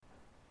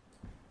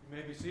You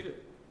may be seated.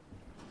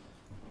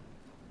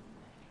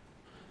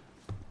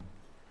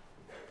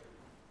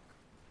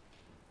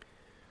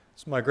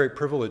 It's my great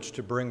privilege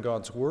to bring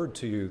God's Word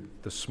to you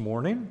this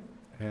morning,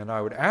 and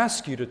I would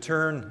ask you to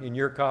turn in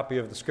your copy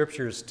of the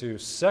Scriptures to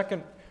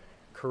 2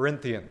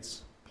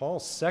 Corinthians,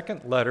 Paul's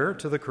second letter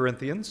to the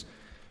Corinthians,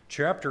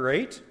 chapter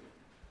 8,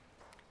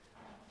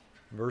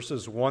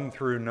 verses 1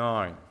 through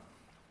 9.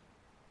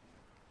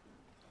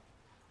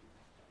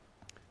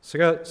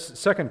 2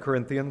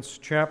 Corinthians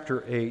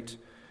chapter 8,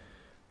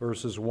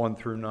 verses 1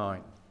 through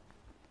 9.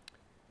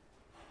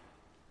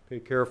 Pay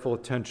careful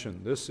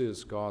attention. This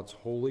is God's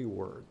holy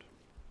word.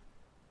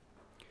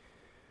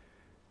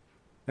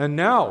 And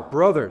now,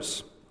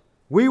 brothers,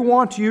 we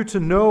want you to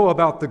know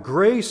about the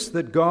grace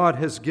that God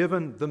has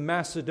given the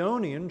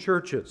Macedonian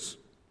churches.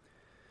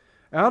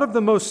 Out of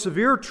the most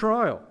severe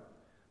trial,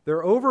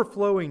 their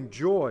overflowing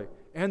joy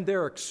and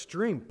their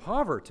extreme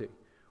poverty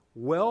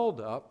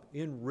welled up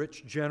in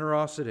rich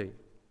generosity.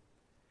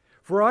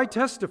 For I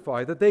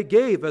testify that they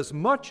gave as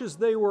much as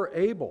they were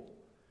able,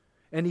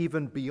 and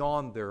even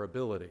beyond their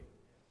ability.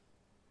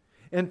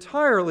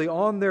 Entirely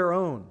on their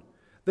own,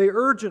 they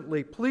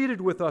urgently pleaded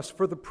with us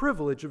for the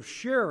privilege of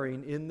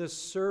sharing in this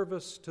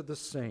service to the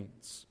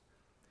saints.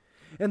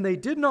 And they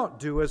did not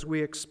do as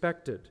we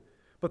expected,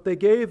 but they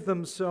gave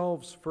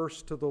themselves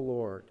first to the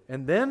Lord,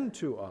 and then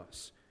to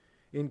us,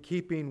 in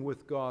keeping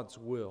with God's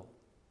will.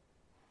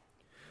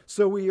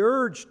 So we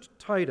urged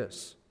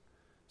Titus,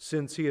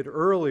 since he had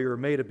earlier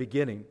made a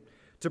beginning,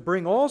 to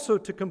bring also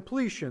to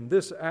completion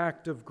this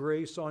act of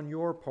grace on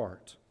your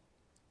part.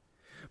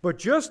 But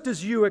just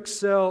as you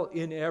excel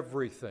in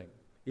everything,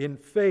 in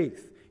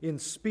faith, in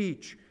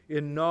speech,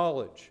 in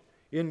knowledge,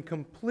 in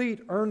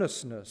complete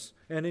earnestness,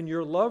 and in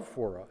your love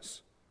for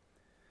us,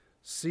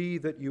 see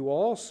that you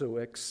also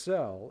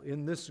excel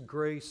in this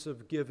grace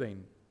of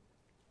giving.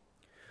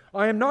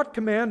 I am not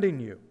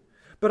commanding you,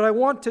 but I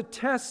want to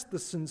test the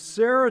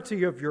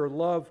sincerity of your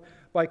love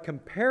by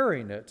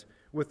comparing it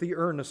with the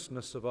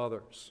earnestness of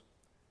others.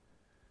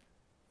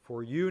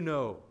 For you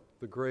know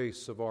the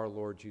grace of our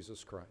Lord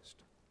Jesus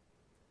Christ,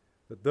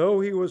 that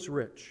though he was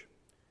rich,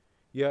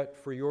 yet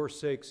for your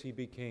sakes he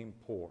became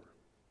poor,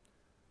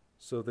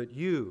 so that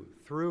you,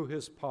 through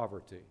his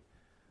poverty,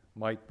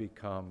 might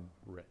become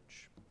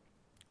rich.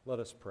 Let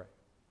us pray.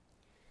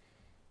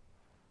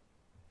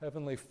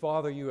 Heavenly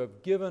Father, you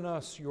have given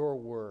us your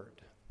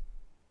word,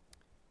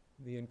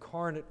 the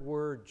incarnate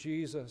word,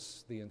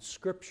 Jesus, the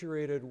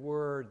inscripturated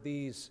word,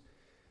 these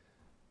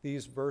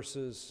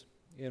verses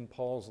in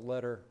Paul's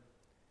letter.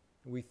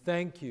 We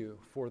thank you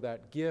for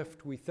that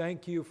gift. We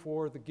thank you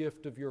for the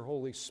gift of your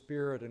Holy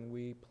Spirit, and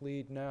we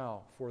plead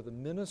now for the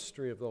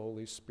ministry of the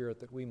Holy Spirit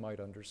that we might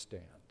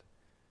understand.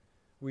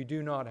 We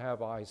do not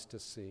have eyes to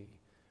see.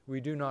 We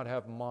do not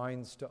have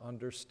minds to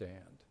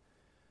understand.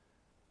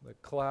 The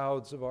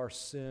clouds of our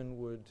sin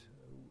would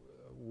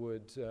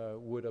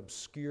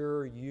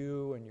obscure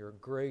you and your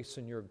grace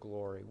and your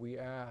glory. We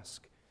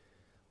ask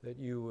that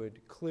you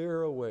would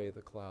clear away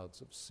the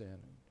clouds of sin.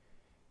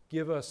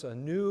 Give us a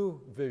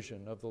new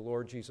vision of the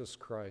Lord Jesus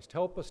Christ.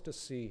 Help us to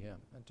see him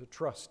and to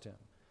trust him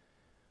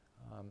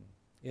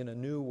in a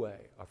new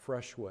way, a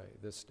fresh way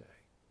this day.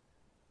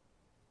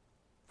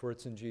 For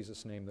it's in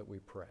Jesus' name that we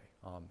pray.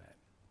 Amen.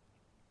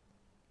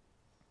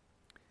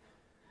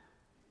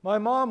 My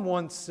mom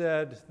once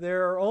said,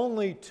 there are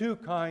only two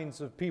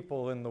kinds of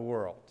people in the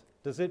world.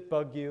 Does it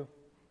bug you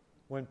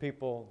when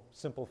people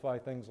simplify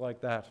things like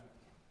that?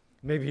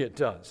 Maybe it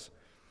does.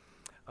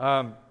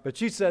 But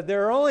she said,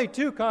 there are only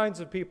two kinds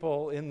of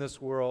people in this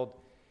world,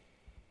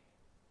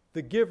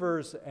 the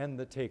givers and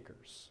the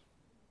takers.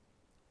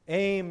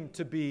 Aim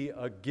to be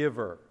a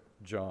giver,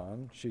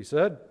 John, she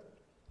said.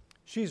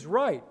 She's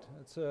right.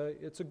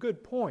 It's a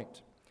good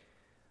point.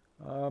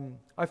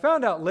 I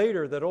found out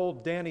later that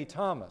old Danny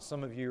Thomas,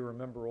 some of you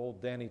remember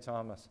old Danny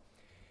Thomas,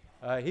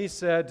 he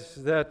said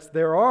that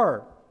there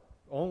are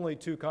only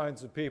two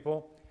kinds of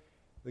people,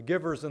 the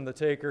givers and the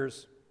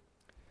takers.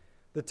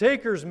 The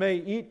takers may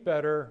eat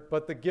better,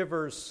 but the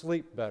givers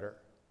sleep better.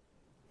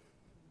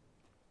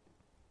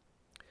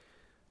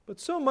 But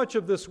so much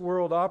of this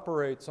world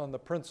operates on the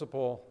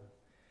principle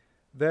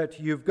that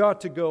you've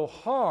got to go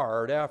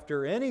hard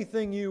after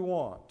anything you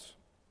want,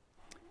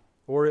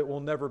 or it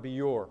will never be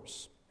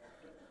yours.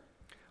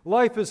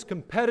 Life is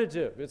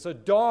competitive. It's a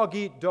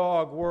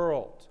dog-eat-dog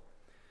world.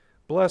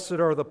 Blessed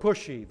are the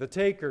pushy, the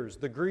takers,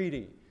 the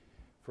greedy,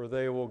 for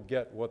they will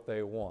get what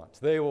they want.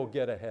 They will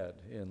get ahead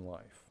in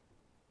life.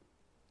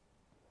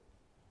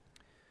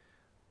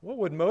 What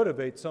would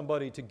motivate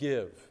somebody to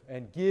give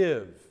and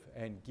give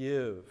and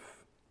give,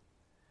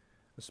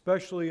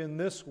 especially in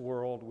this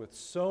world with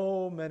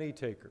so many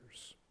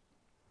takers?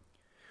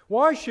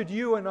 Why should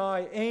you and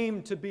I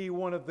aim to be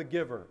one of the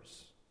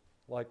givers,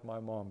 like my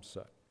mom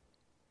said,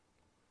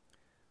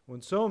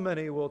 when so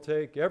many will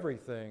take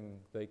everything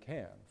they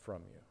can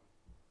from you?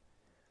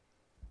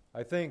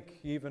 I think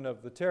even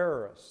of the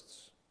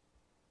terrorists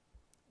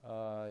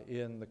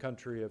in the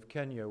country of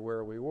Kenya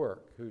where we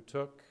work, who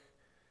took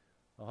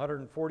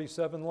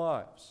 147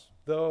 lives,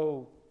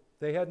 though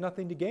they had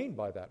nothing to gain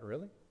by that,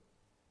 really.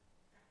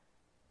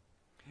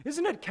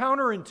 Isn't it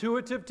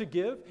counterintuitive to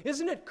give?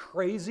 Isn't it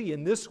crazy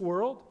in this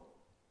world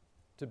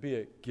to be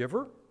a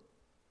giver?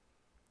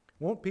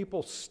 Won't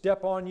people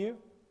step on you,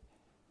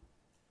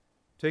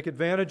 take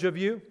advantage of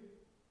you,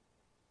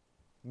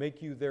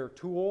 make you their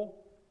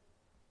tool?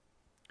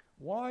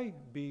 Why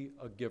be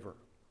a giver?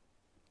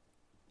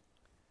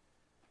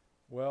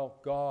 Well,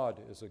 God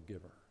is a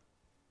giver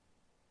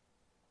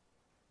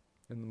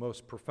in the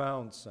most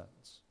profound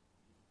sense.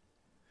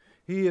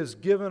 He has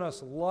given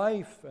us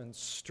life and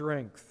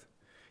strength.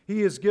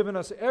 He has given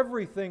us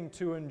everything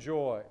to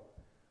enjoy.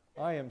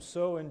 I am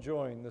so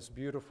enjoying this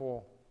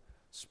beautiful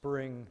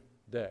spring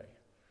day.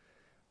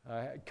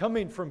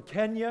 Coming from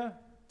Kenya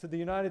to the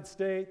United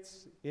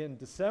States in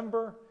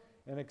December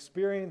and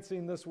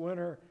experiencing this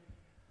winter,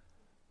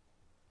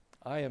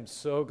 I am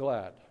so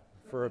glad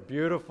for a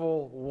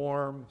beautiful,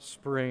 warm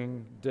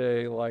spring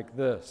day like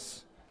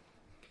this.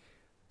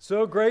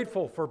 So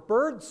grateful for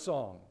bird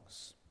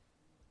songs,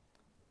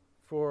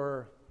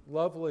 for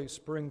lovely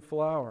spring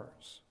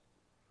flowers,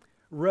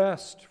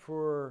 rest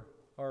for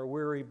our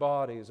weary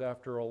bodies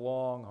after a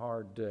long,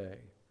 hard day,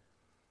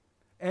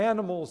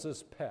 animals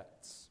as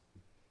pets,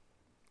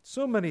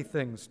 so many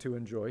things to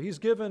enjoy. He's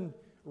given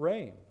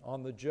rain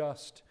on the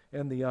just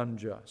and the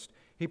unjust.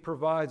 He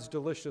provides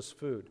delicious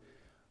food.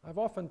 I've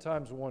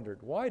oftentimes wondered,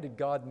 why did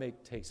God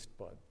make taste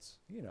buds?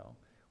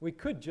 We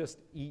could just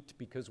eat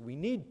because we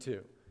need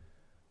to,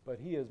 but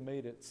He has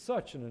made it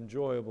such an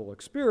enjoyable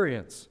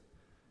experience.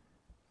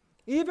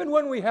 Even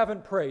when we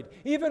haven't prayed,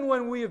 even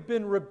when we have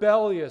been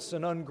rebellious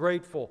and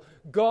ungrateful,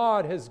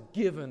 God has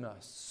given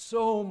us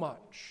so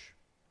much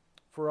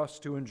for us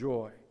to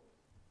enjoy.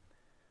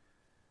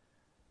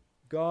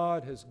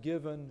 God has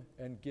given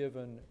and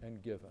given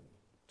and given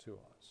to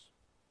us.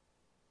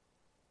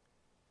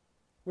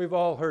 We've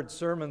all heard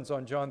sermons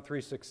on John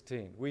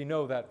 3:16. We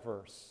know that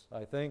verse,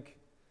 I think.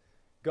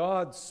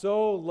 God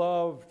so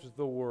loved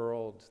the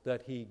world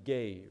that He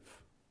gave.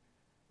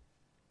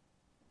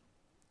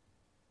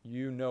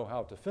 You know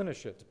how to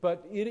finish it.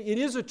 But it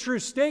is a true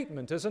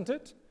statement, isn't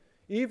it?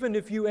 Even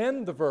if you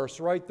end the verse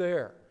right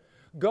there.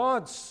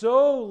 God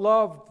so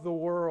loved the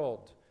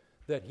world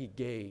that He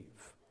gave.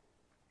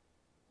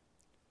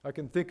 I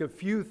can think of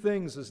few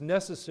things as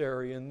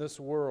necessary in this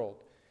world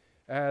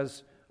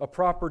as a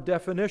proper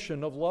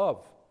definition of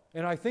love.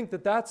 And I think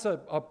that that's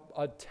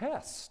a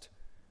test.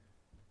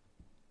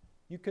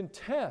 You can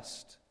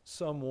test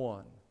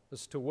someone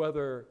as to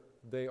whether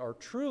they are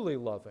truly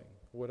loving,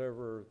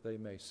 whatever they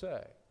may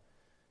say.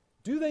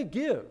 Do they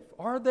give?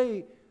 Are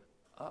they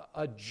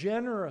a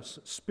generous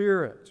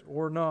spirit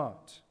or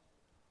not?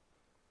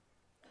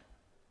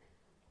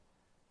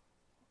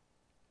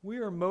 We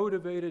are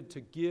motivated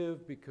to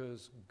give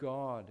because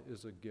God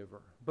is a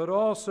giver, but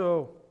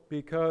also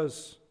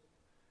because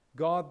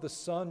God the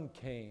Son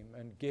came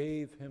and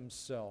gave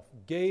Himself,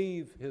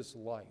 gave His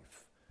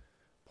life,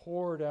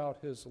 poured out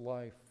His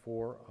life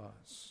for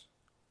us.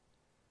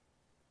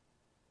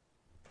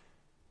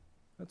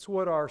 That's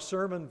what our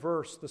sermon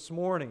verse this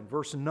morning,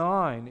 verse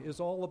 9, is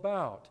all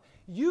about.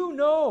 You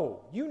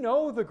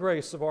know the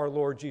grace of our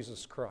Lord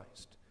Jesus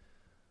Christ.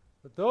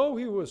 But though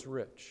He was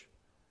rich,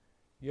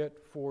 yet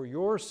for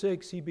your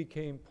sakes He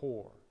became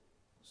poor,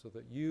 so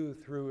that you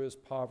through His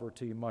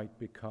poverty might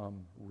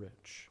become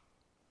rich.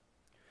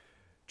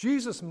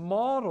 Jesus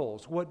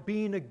models what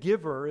being a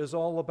giver is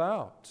all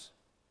about.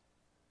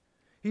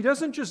 He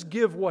doesn't just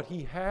give what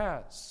He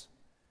has.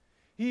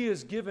 He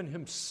has given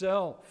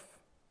Himself.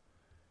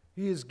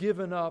 He has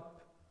given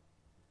up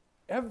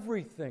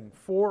everything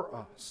for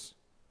us.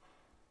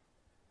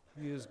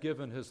 He has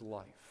given His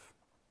life.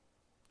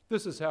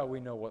 This is how we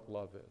know what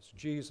love is.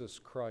 Jesus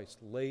Christ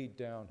laid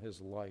down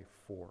His life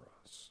for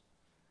us.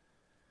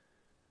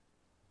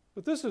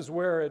 But this is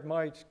where it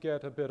might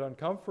get a bit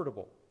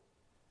uncomfortable.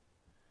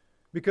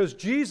 Because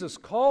Jesus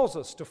calls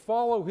us to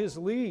follow His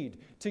lead,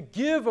 to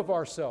give of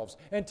ourselves,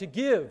 and to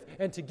give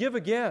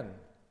again,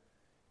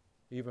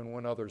 even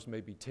when others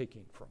may be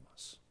taking from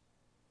us.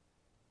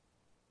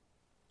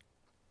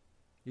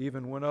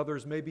 Even when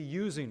others may be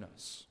using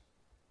us.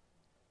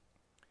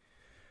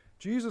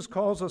 Jesus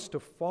calls us to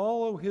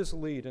follow His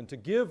lead and to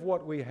give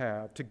what we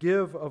have, to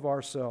give of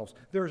ourselves.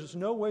 There's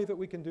no way that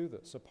we can do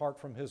this apart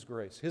from His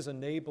grace, His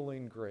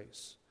enabling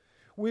grace.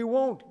 We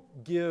won't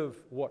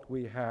give what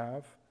we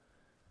have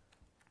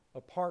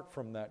apart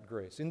from that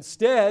grace.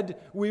 Instead,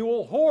 we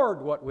will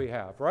hoard what we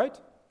have, right?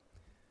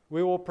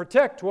 We will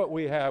protect what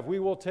we have. We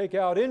will take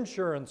out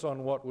insurance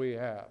on what we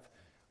have.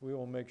 We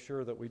will make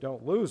sure that we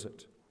don't lose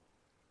it.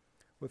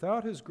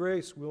 Without His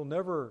grace, we'll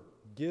never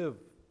give,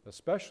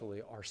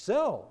 especially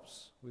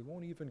ourselves. We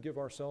won't even give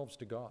ourselves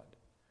to God.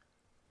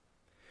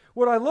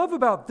 What I love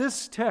about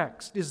this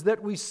text is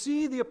that we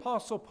see the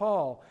Apostle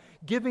Paul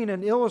giving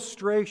an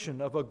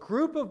illustration of a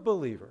group of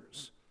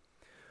believers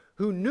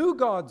who knew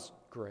God's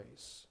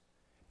grace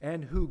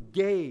and who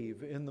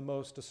gave in the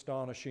most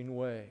astonishing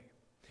way.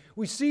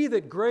 We see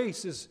that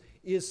grace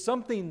is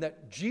something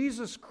that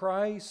Jesus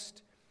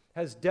Christ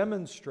has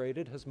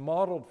demonstrated, has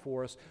modeled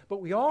for us,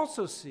 but we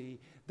also see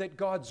that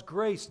God's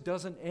grace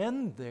doesn't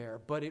end there,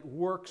 but it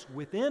works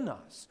within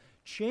us,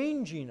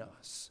 changing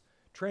us,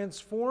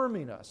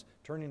 transforming us,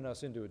 turning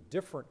us into a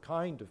different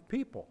kind of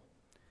people.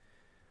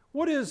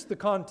 What is the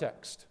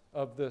context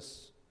of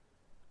this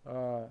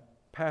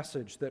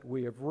passage that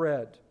we have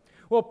read?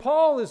 Well,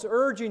 Paul is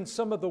urging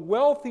some of the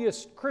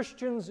wealthiest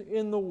Christians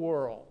in the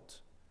world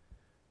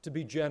to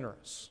be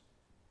generous.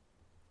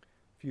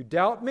 If you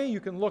doubt me,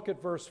 you can look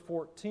at verse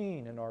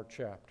 14 in our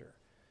chapter.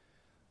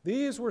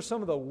 These were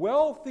some of the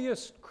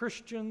wealthiest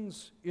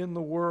Christians in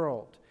the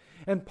world.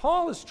 And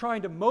Paul is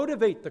trying to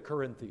motivate the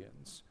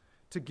Corinthians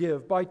to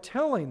give by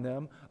telling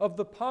them of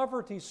the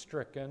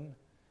poverty-stricken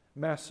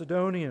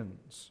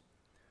Macedonians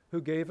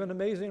who gave an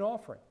amazing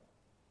offering.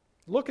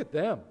 Look at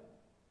them.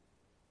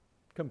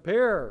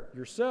 Compare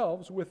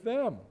yourselves with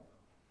them.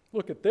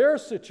 Look at their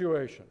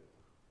situation.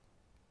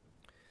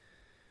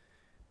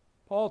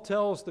 Paul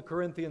tells the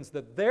Corinthians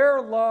that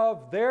their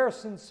love, their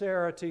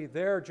sincerity,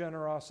 their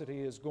generosity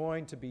is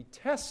going to be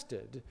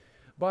tested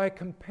by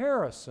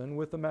comparison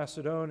with the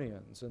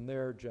Macedonians and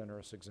their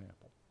generous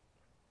example.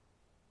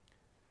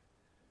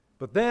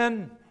 But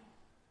then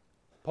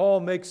Paul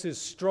makes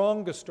his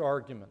strongest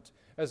argument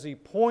as he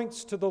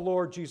points to the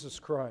Lord Jesus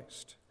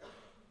Christ.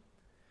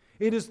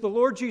 It is the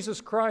Lord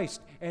Jesus Christ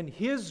and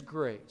His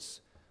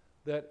grace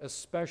that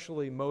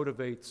especially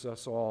motivates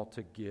us all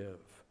to give.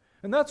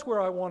 And that's where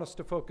I want us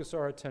to focus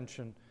our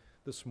attention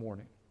this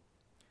morning.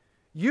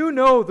 You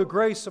know the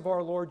grace of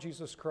our Lord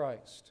Jesus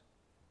Christ,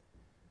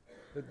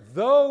 that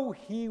though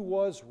He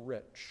was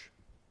rich,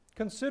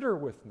 consider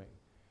with me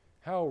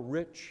how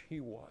rich He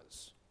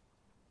was.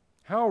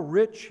 How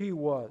rich He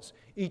was.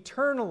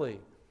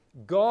 Eternally,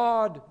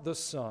 God the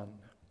Son.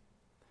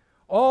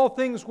 All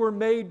things were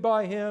made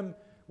by Him.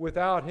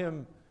 Without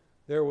Him,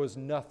 there was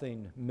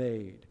nothing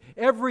made.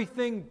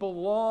 Everything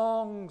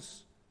belonged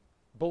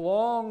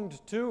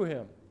to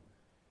Him.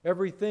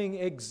 Everything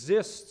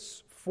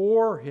exists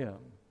for Him.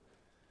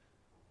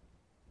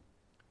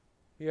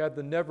 He had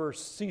the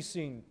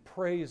never-ceasing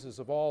praises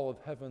of all of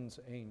heaven's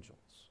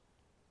angels.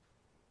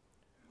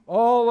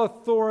 All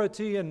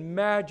authority and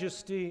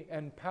majesty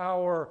and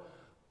power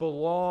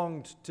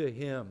belonged to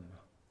Him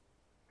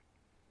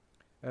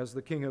as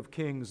the King of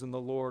Kings and the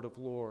Lord of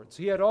Lords.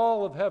 He had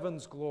all of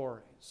heaven's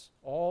glories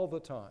all the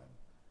time.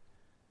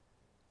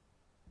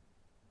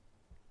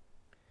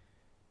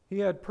 He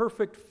had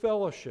perfect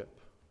fellowship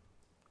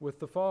with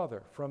the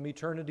Father from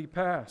eternity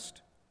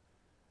past.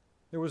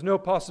 There was no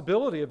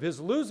possibility of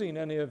His losing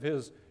any of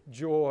His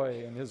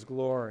joy and His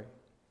glory.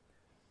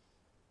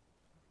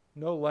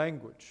 No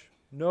language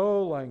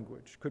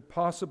could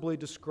possibly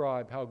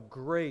describe how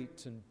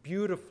great and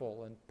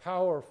beautiful and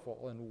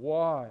powerful and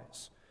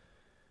wise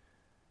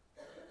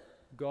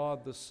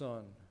God the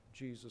Son,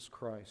 Jesus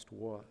Christ,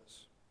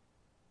 was.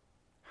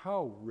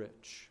 How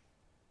rich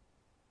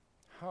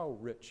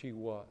He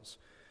was.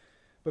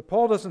 But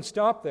Paul doesn't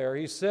stop there.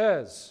 He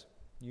says,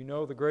 you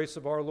know the grace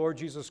of our Lord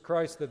Jesus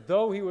Christ, that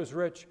though He was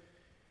rich,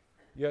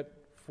 yet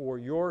for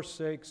your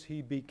sakes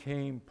He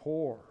became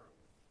poor.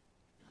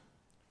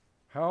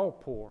 How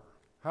poor?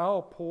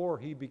 How poor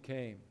He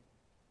became.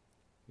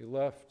 He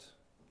left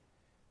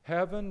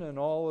heaven and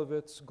all of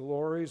its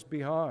glories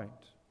behind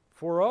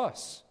for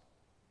us.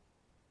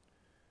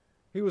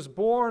 He was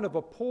born of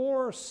a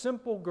poor,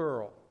 simple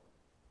girl,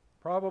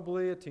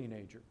 probably a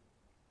teenager.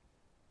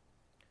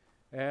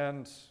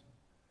 And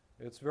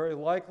it's very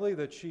likely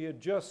that she had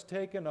just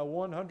taken a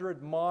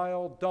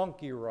 100-mile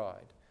donkey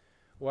ride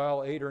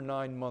while 8 or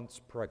 9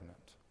 months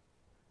pregnant.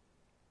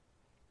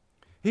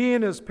 He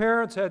and his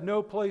parents had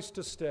no place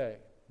to stay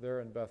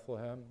there in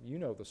Bethlehem. You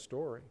know the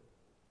story.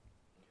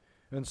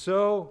 And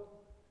so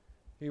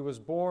he was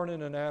born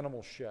in an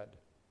animal shed.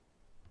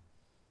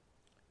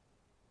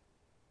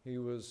 He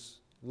was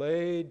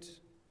laid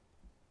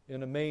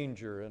in a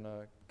manger in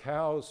a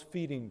cow's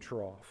feeding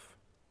trough.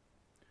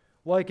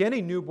 Like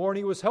any newborn,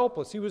 he was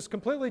helpless. He was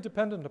completely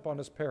dependent upon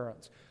his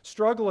parents,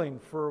 struggling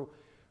for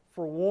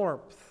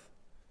warmth,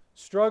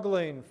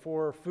 struggling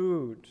for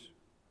food,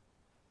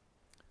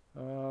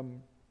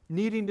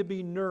 needing to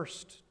be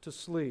nursed to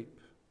sleep.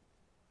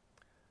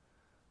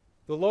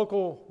 The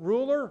local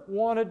ruler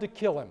wanted to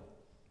kill him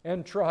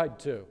and tried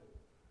to.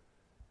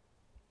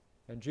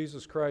 And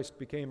Jesus Christ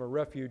became a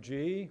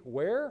refugee.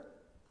 Where?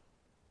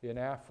 In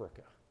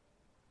Africa.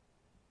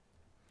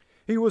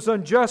 He was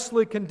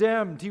unjustly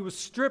condemned. He was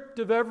stripped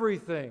of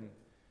everything,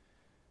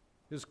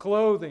 his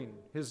clothing,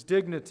 his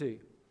dignity,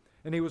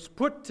 and he was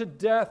put to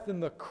death in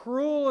the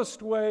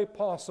cruelest way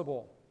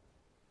possible.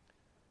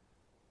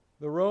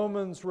 The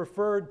Romans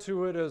referred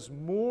to it as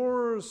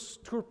mors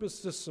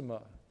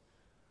turpissima,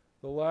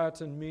 the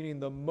Latin meaning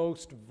the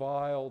most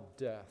vile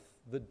death,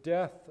 the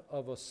death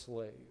of a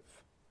slave.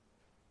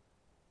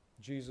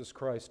 Jesus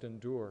Christ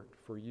endured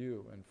for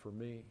you and for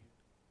me.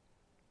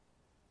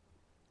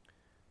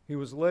 He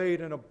was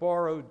laid in a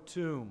borrowed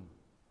tomb.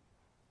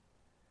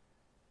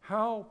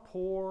 How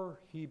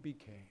poor he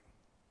became.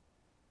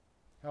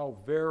 How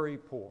very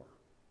poor.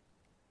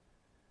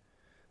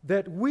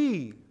 That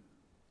we,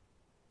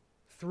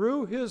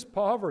 through his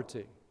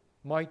poverty,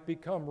 might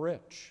become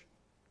rich.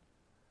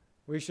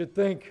 We should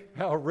think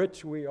how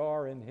rich we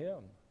are in Him.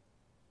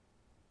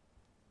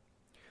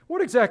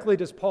 What exactly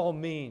does Paul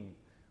mean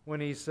when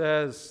he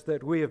says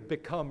that we have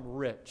become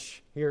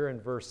rich here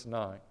in verse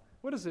 9?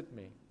 What does it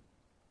mean?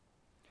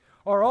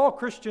 Are all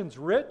Christians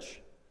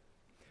rich?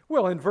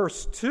 Well, in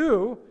verse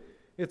 2,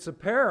 it's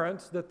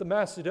apparent that the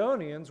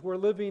Macedonians were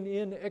living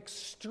in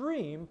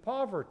extreme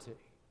poverty.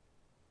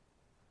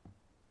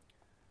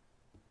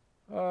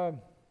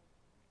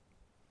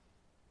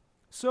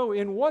 So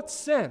in what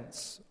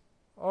sense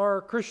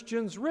are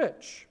Christians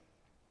rich?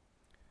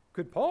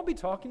 Could Paul be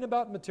talking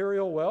about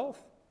material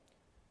wealth?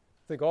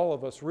 I think all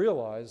of us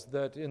realize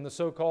that in the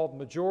so-called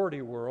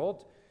majority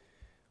world,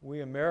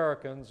 we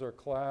Americans are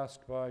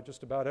classed by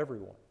just about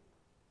everyone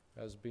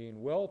as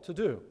being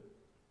well-to-do.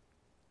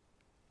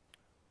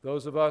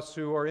 Those of us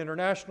who are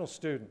international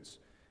students,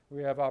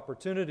 we have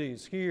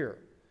opportunities here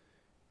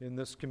in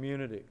this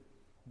community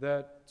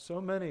that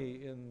so many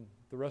in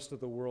the rest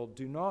of the world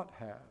do not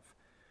have.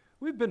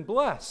 We've been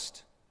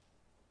blessed.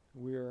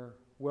 We are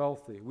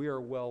wealthy. We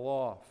are well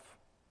off.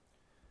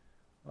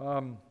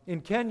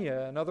 In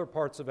Kenya and other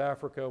parts of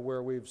Africa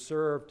where we've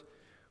served,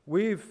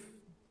 we've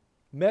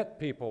met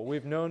people,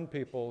 we've known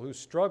people who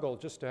struggle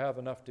just to have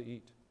enough to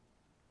eat.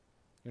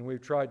 And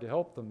we've tried to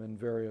help them in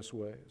various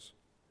ways.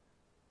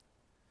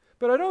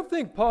 But I don't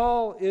think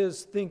Paul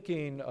is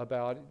thinking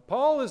about it.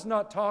 Paul is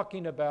not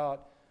talking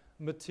about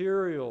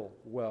material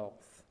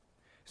wealth.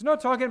 He's not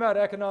talking about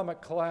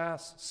economic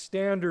class,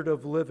 standard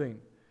of living,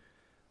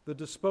 the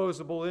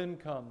disposable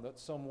income that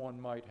someone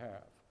might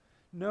have.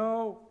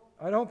 No,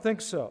 I don't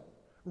think so.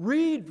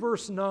 Read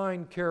verse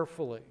 9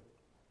 carefully.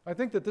 I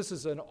think that this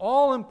is an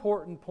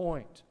all-important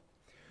point.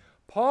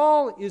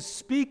 Paul is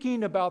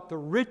speaking about the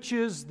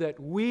riches that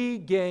we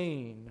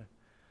gain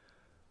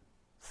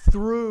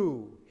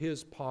through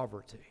his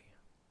poverty.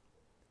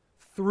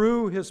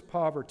 Through his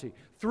poverty.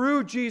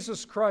 Through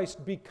Jesus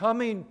Christ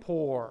becoming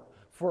poor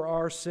for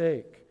our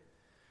sake.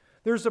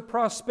 There's a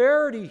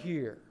prosperity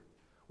here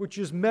which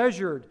is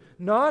measured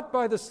not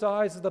by the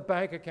size of the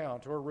bank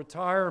account or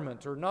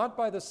retirement or not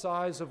by the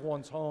size of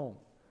one's home.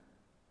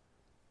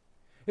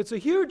 It's a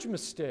huge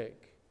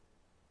mistake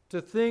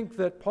to think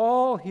that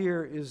Paul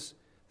here is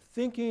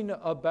thinking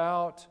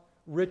about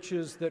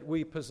riches that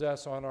we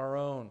possess on our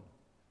own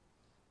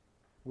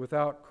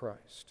without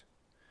Christ.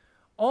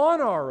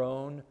 On our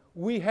own,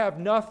 we have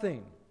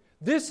nothing.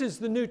 This is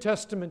the New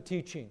Testament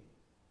teaching.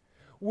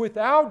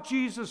 Without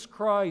Jesus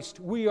Christ,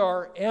 we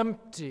are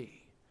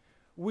empty.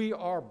 We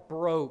are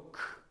broke,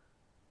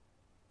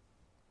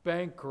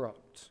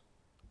 bankrupt.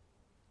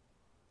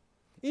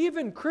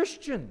 Even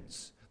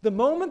Christians, the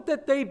moment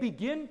that they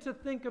begin to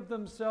think of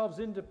themselves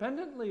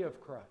independently of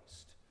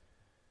Christ,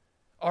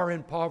 are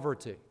in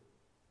poverty.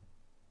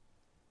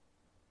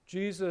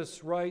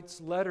 Jesus writes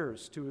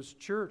letters to his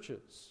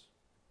churches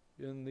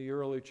in the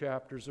early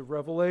chapters of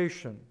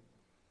Revelation.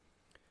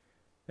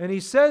 And he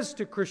says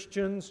to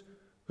Christians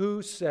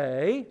who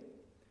say,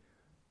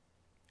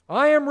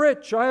 I am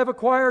rich, I have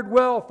acquired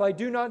wealth, I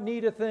do not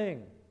need a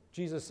thing.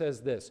 Jesus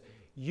says this,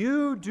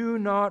 you do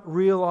not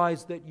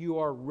realize that you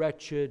are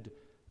wretched,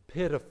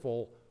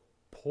 pitiful,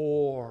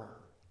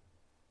 poor,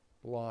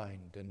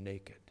 blind, and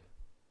naked.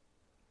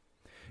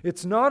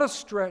 It's not a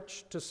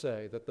stretch to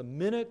say that the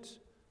minute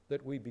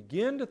that we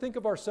begin to think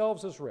of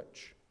ourselves as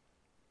rich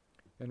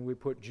and we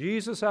put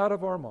Jesus out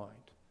of our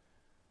mind,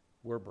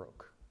 we're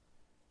broke,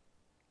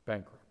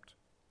 bankrupt.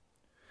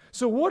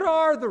 So what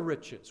are the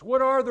riches?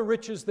 What are the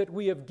riches that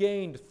we have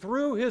gained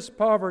through his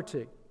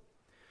poverty?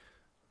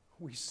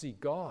 We see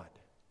God.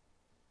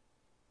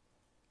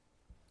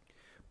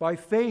 By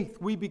faith,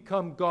 we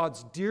become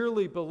God's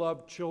dearly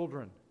beloved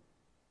children.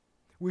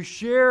 We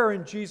share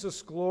in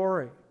Jesus'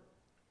 glory.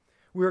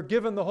 We are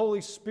given the Holy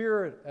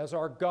Spirit as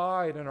our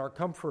guide and our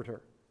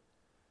comforter.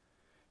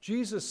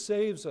 Jesus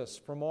saves us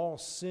from all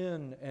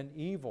sin and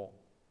evil,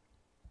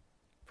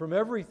 from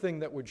everything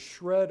that would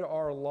shred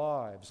our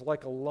lives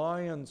like a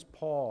lion's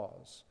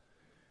paws.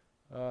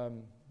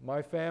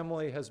 My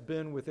family has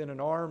been within an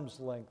arm's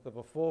length of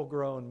a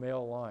full-grown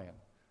male lion.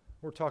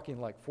 We're talking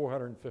like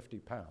 450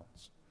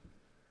 pounds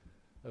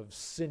of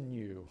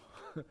sinew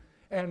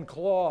and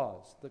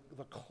claws.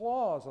 The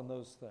claws on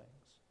those things.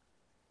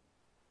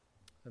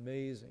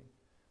 Amazing.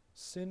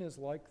 Sin is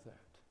like that.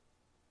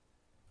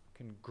 It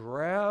can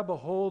grab a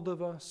hold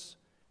of us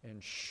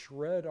and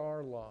shred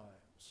our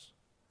lives.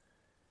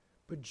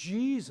 But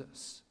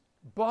Jesus,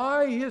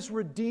 by his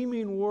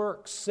redeeming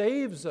work,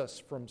 saves us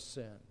from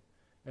sin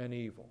and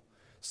evil,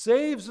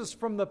 saves us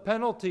from the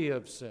penalty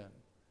of sin,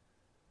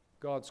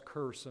 God's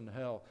curse in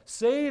hell,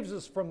 saves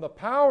us from the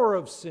power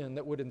of sin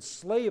that would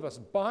enslave us,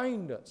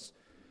 bind us,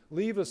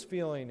 leave us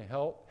feeling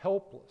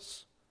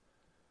helpless.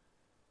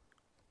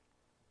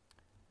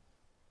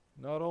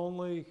 Not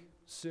only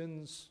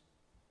sin's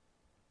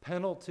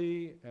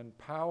penalty and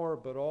power,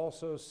 but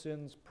also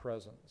sin's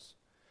presence.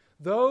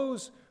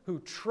 Those who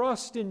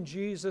trust in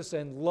Jesus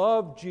and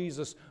love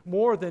Jesus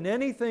more than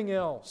anything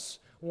else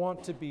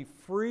want to be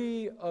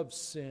free of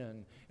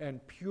sin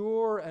and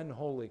pure and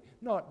holy,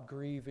 not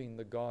grieving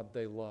the God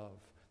they love,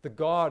 the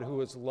God who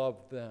has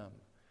loved them.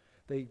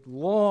 They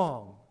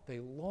long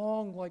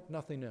like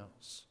nothing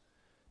else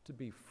to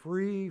be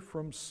free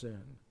from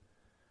sin.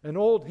 An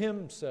old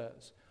hymn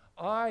says,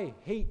 I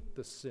hate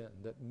the sin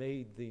that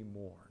made thee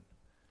mourn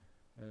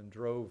and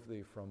drove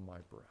thee from my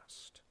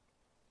breast.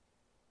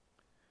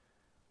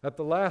 At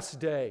the last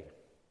day,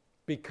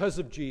 because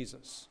of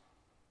Jesus,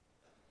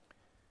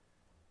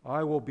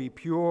 I will be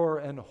pure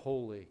and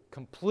holy,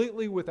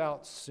 completely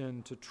without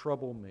sin to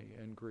trouble me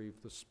and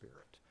grieve the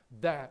Spirit.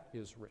 That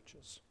is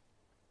riches.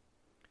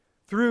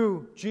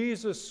 Through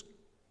Jesus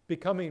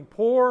becoming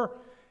poor,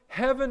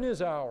 heaven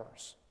is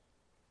ours.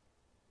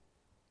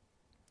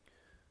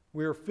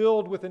 We are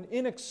filled with an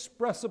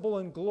inexpressible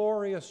and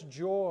glorious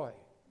joy,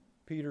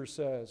 Peter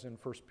says in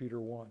 1 Peter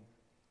 1.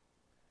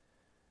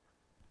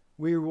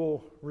 We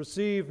will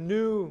receive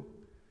new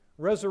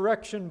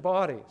resurrection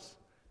bodies,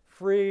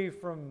 free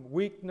from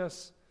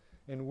weakness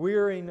and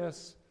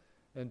weariness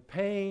and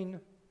pain,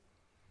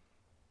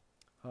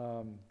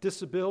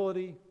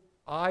 disability,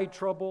 eye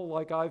trouble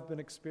like I've been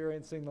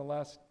experiencing the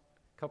last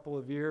couple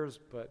of years,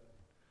 but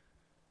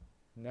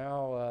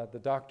now the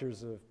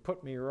doctors have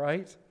put me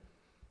right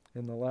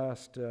in the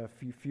last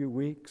few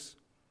weeks.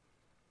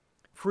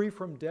 Free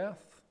from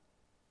death,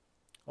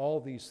 all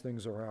these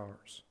things are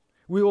ours.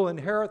 We will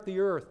inherit the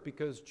earth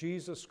because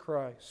Jesus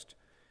Christ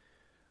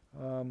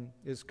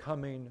is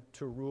coming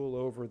to rule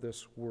over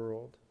this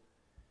world,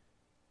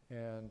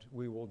 and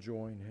we will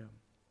join him.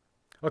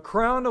 A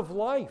crown of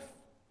life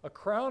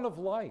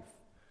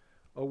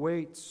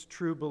awaits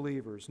true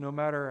believers, no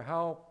matter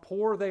how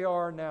poor they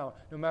are now,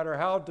 no matter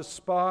how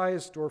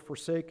despised or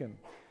forsaken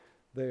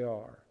they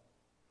are.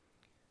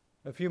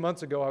 A few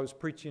months ago, I was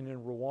preaching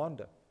in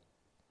Rwanda,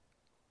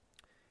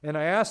 and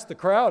I asked the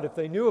crowd if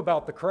they knew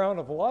about the crown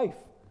of life.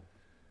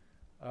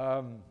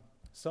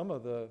 Some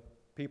of the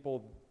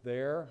people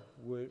there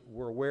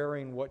were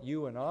wearing what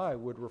you and I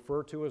would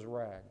refer to as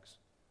rags.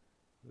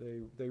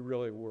 They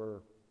really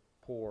were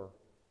poor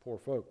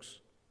folks.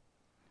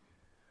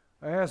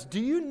 I asked, do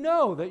you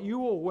know that you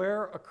will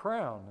wear a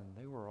crown? And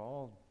they were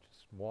all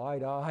just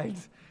wide-eyed.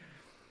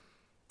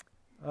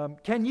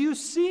 Can you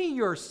see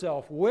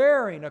yourself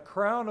wearing a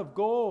crown of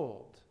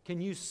gold? Can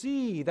you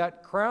see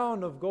that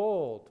crown of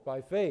gold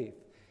by faith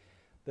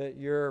that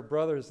your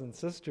brothers and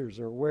sisters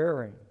are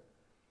wearing?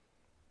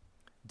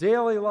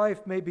 Daily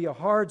life may be a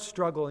hard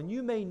struggle, and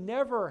you may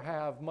never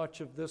have much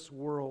of this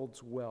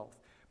world's wealth,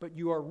 but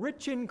you are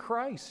rich in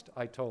Christ,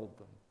 I told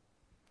them.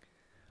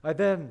 I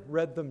then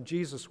read them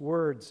Jesus'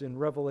 words in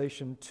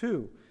Revelation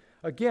 2,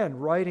 again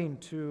writing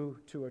to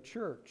a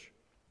church.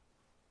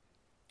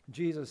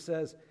 Jesus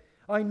says,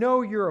 I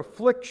know your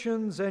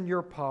afflictions and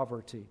your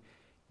poverty,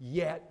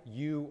 yet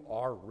you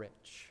are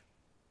rich.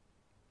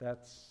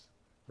 That's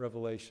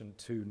Revelation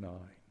 2:9.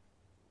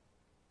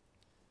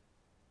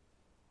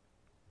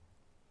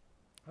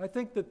 I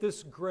think that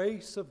this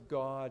grace of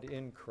God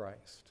in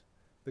Christ,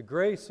 the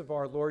grace of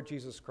our Lord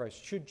Jesus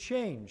Christ, should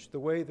change the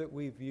way that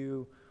we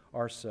view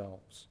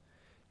ourselves.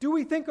 Do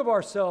we think of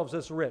ourselves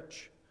as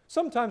rich?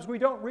 Sometimes we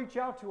don't reach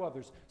out to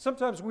others.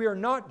 Sometimes we are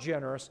not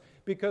generous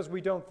because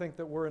we don't think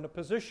that we're in a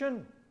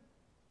position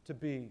to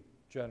be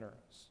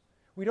generous.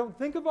 We don't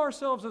think of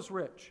ourselves as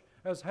rich,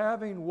 as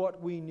having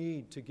what we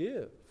need to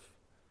give.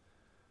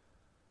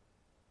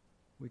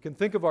 We can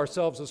think of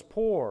ourselves as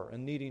poor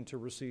and needing to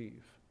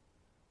receive.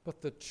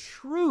 But the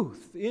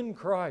truth in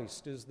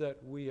Christ is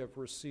that we have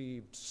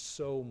received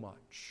so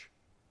much.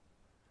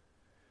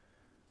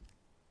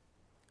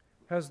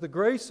 Has the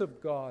grace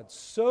of God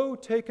so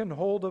taken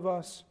hold of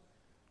us,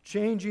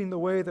 changing the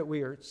way that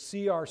we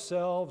see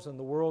ourselves and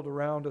the world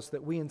around us,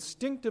 that we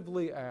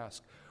instinctively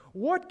ask,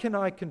 what can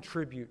I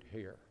contribute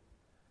here?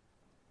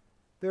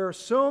 There are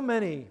so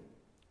many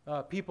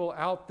people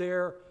out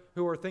there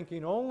who are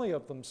thinking only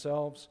of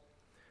themselves,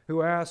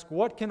 who ask,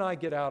 what can I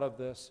get out of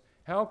this?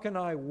 How can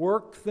I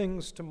work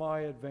things to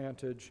my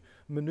advantage,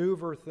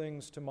 maneuver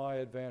things to my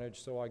advantage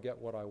so I get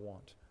what I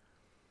want?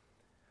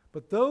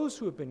 But those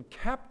who have been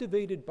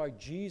captivated by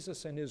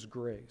Jesus and his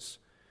grace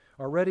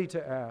are ready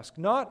to ask,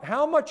 not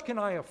how much can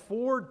I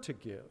afford to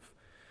give,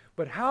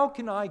 but how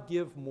can I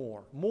give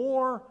more?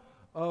 More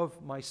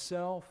of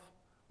myself,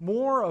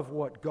 more of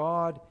what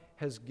God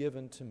has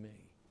given to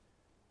me.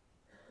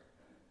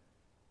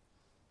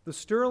 The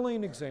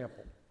sterling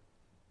example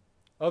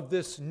of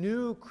this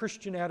new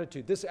Christian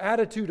attitude, this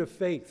attitude of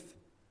faith,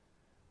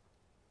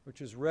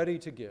 which is ready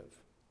to give,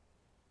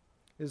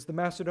 is the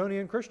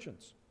Macedonian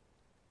Christians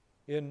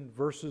in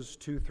verses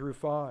 2 through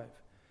 5.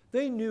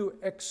 They knew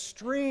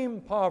extreme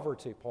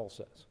poverty, Paul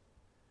says.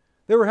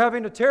 They were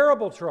having a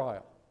terrible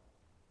trial.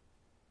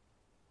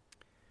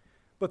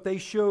 But they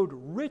showed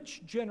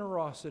rich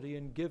generosity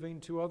in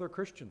giving to other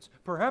Christians.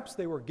 Perhaps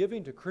they were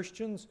giving to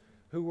Christians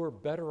who were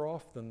better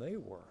off than they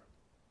were.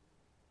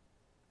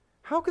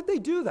 How could they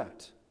do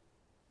that?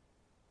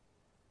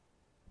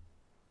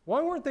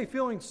 Why weren't they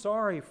feeling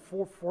sorry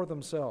for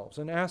themselves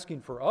and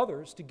asking for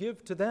others to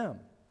give to them?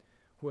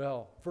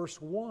 Well,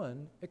 verse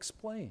 1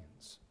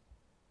 explains.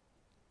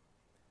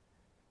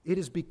 It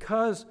is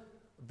because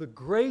the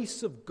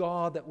grace of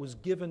God that was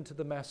given to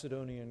the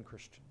Macedonian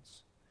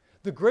Christians,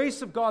 the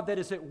grace of God that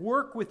is at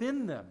work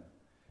within them,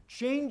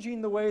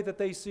 changing the way that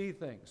they see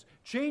things,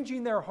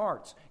 changing their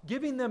hearts,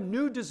 giving them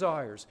new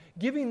desires,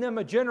 giving them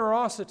a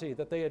generosity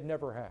that they had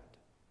never had.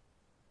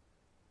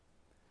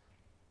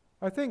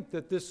 I think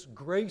that this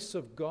grace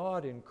of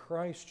God in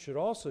Christ should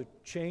also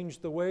change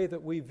the way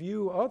that we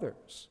view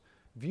others,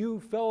 view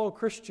fellow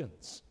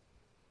Christians.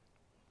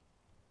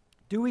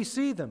 Do we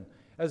see them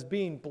as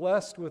being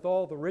blessed with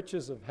all the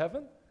riches of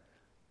heaven?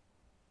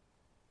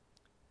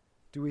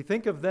 Do we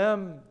think of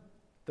them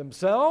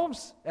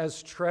themselves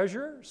as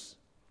treasures?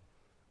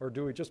 Or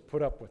do we just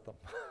put up with them?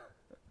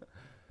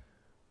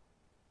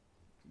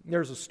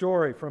 There's a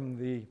story from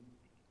the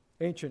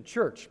ancient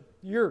church,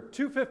 year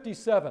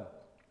 257.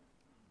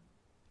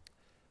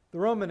 The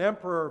Roman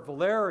Emperor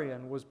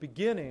Valerian was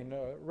beginning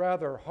a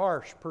rather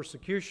harsh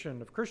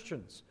persecution of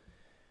Christians,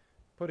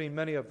 putting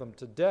many of them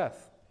to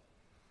death.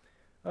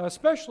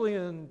 Especially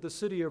in the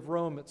city of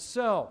Rome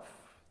itself,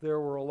 there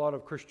were a lot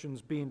of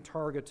Christians being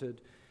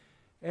targeted.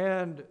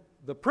 And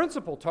the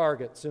principal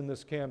targets in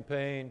this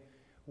campaign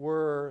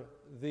were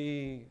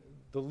the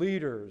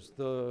leaders,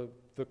 the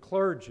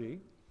clergy,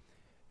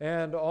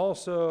 and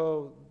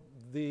also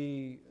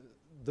the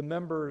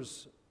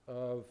members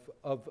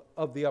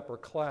of the upper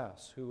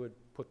class who had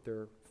put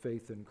their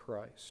faith in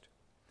Christ.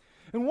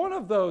 And one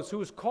of those who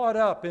was caught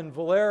up in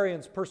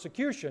Valerian's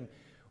persecution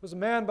was a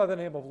man by the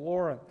name of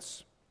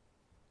Lawrence.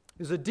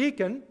 He was a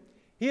deacon.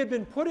 He had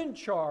been put in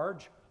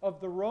charge of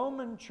the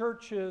Roman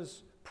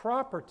church's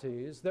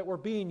properties that were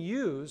being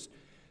used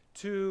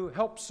to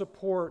help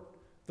support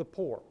the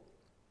poor.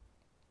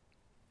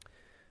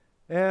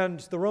 And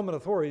the Roman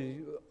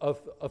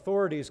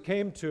authorities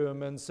came to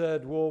him and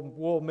said,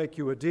 we'll make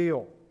you a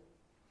deal.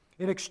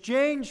 In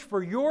exchange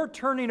for your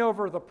turning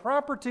over the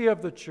property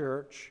of the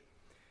church,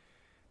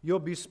 you'll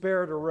be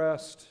spared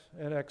arrest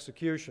and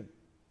execution.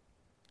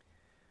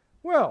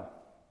 Well,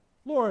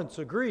 Lawrence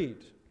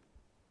agreed.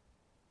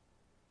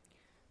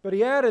 But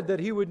he added that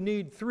he would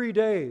need 3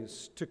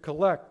 days to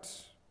collect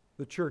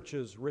the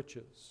church's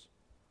riches.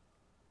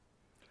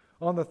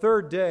 On the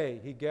 3rd day,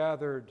 he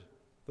gathered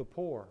the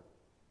poor,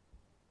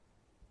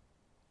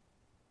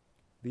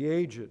 the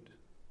aged,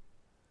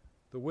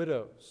 the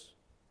widows,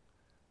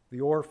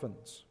 the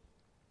orphans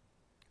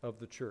of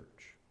the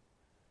church,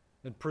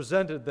 and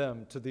presented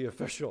them to the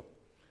official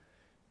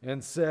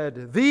and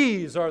said,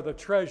 "These are the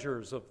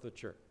treasures of the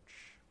church."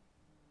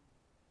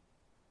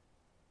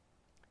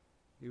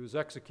 He was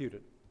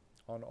executed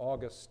on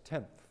August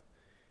 10th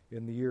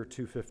in the year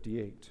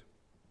 258.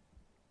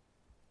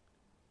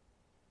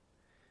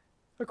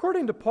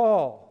 According to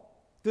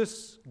Paul,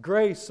 this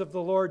grace of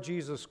the Lord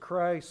Jesus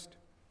Christ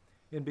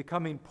in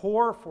becoming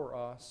poor for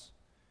us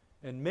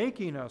and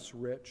making us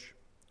rich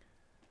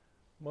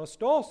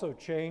must also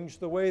change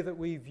the way that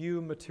we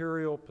view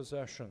material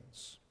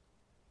possessions,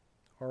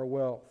 our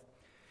wealth.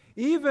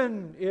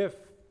 Even if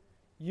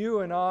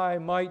you and I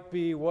might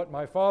be what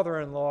my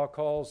father-in-law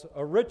calls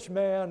a rich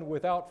man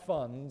without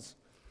funds,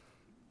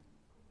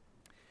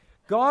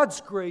 God's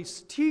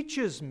grace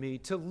teaches me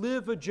to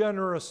live a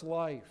generous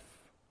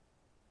life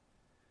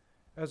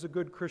as a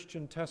good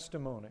Christian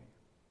testimony,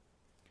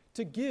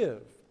 to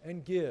give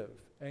and give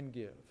and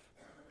give,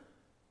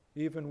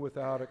 even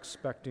without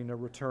expecting a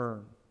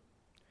return.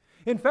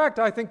 In fact,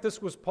 I think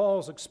this was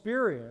Paul's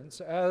experience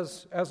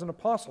as an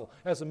apostle,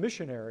 as a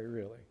missionary,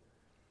 really.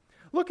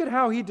 Look at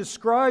how he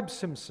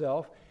describes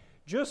himself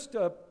just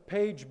a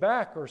page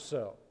back or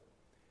so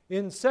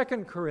in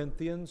 2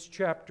 Corinthians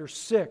chapter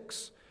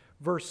 6,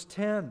 verse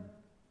 10.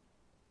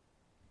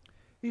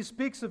 He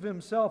speaks of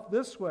himself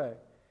this way: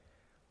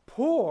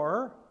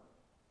 poor,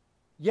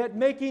 yet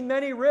making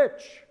many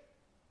rich,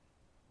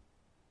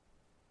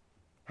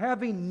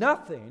 having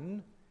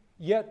nothing,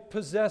 yet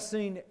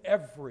possessing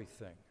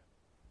everything.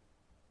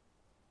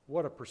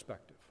 What a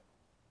perspective.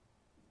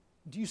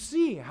 Do you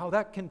see how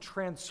that can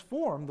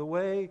transform the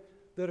way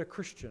that a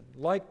Christian,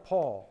 like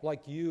Paul,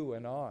 like you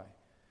and I,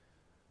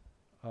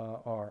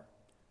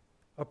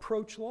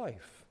 approach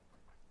life?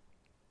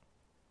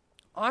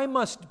 I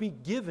must be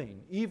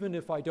giving even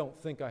if I don't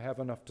think I have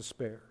enough to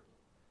spare.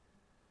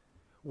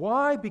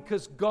 Why?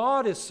 Because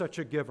God is such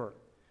a giver,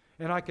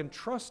 and I can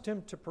trust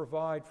Him to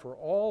provide for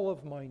all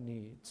of my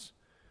needs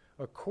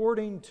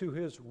according to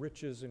His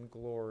riches and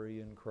glory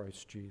in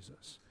Christ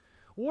Jesus.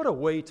 What a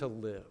way to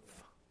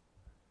live,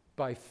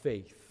 by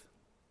faith,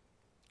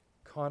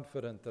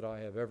 confident that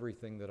I have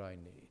everything that I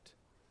need.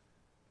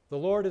 The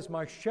Lord is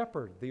my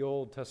shepherd, the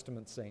Old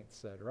Testament saints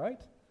said,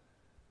 right?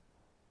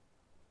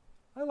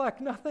 I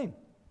lack nothing.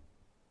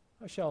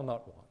 I shall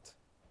not want.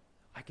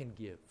 I can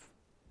give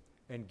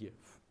and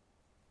give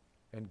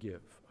and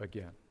give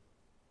again.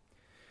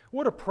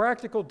 What a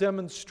practical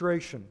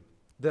demonstration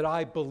that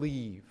I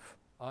believe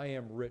I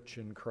am rich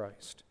in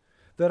Christ,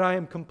 that I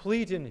am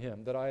complete in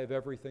Him, that I have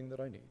everything that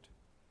I need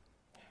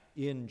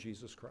in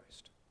Jesus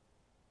Christ.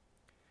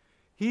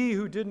 He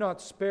who did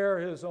not spare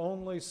his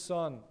only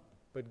Son,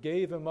 but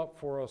gave him up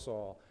for us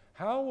all,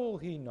 how will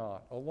he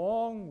not,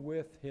 along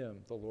with him,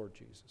 the Lord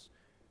Jesus,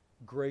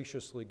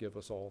 graciously give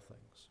us all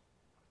things?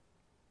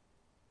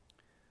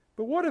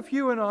 But what if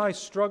you and I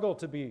struggle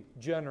to be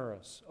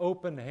generous,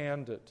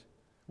 open-handed?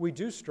 We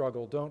do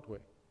struggle, don't we?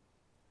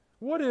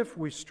 What if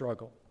we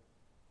struggle?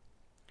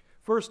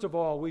 First of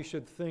all, we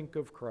should think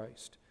of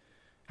Christ,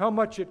 how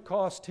much it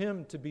cost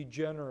him to be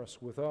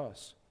generous with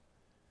us.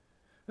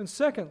 And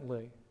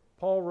secondly,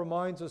 Paul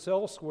reminds us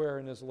elsewhere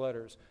in his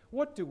letters,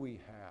 what do we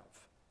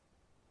have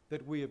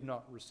that we have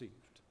not received?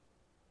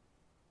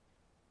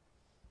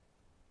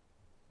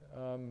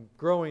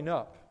 Growing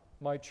up,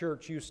 my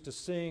church used to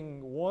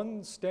sing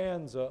one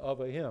stanza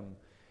of a hymn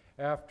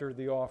after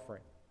the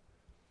offering.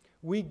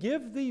 We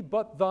give thee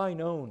but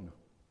thine own.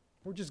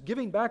 We're just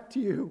giving back to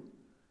you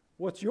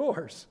what's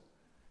yours.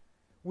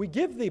 We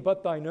give thee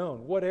but thine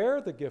own, whate'er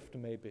the gift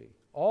may be.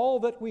 All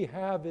that we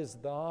have is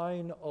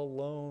thine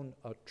alone,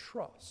 a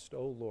trust,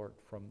 O Lord,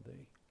 from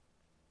thee.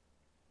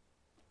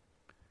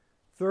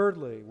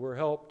 Thirdly, we're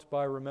helped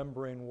by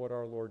remembering what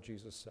our Lord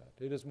Jesus said.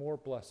 It is more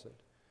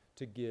blessed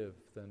to give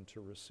than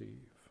to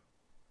receive.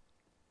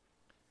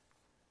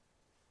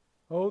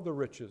 Oh, the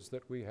riches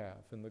that we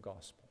have in the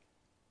gospel.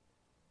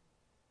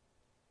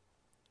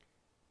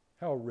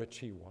 How rich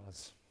he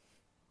was.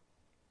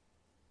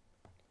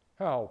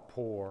 How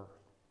poor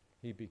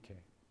he became.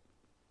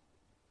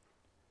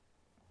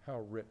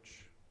 How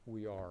rich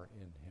we are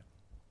in him.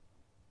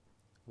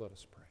 Let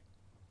us pray.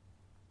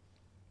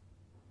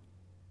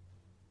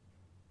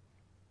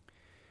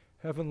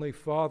 Heavenly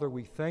Father,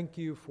 we thank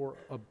you for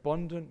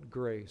abundant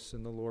grace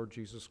in the Lord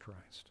Jesus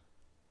Christ.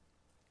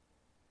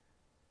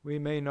 We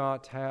may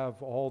not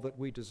have all that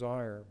we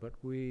desire, but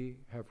we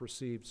have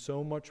received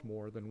so much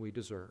more than we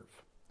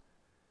deserve.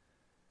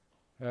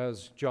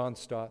 As John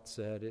Stott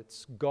said,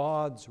 it's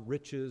God's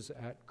riches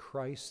at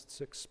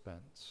Christ's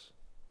expense.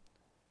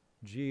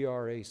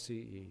 Grace.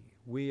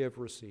 We have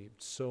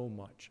received so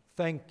much.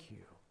 Thank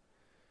you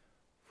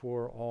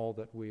for all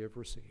that we have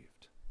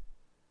received.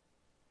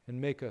 And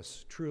make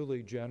us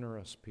truly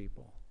generous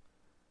people,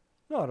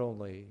 not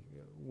only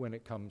when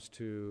it comes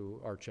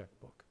to our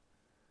checkbook,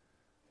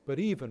 but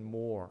even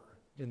more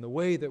in the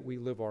way that we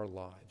live our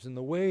lives, in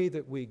the way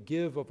that we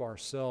give of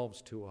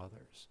ourselves to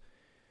others,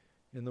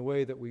 in the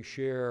way that we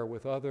share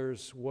with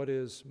others what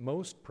is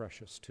most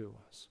precious to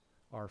us,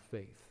 our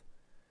faith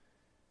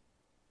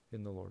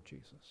in the Lord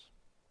Jesus.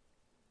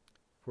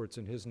 For it's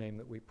in his name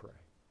that we pray.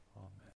 Amen.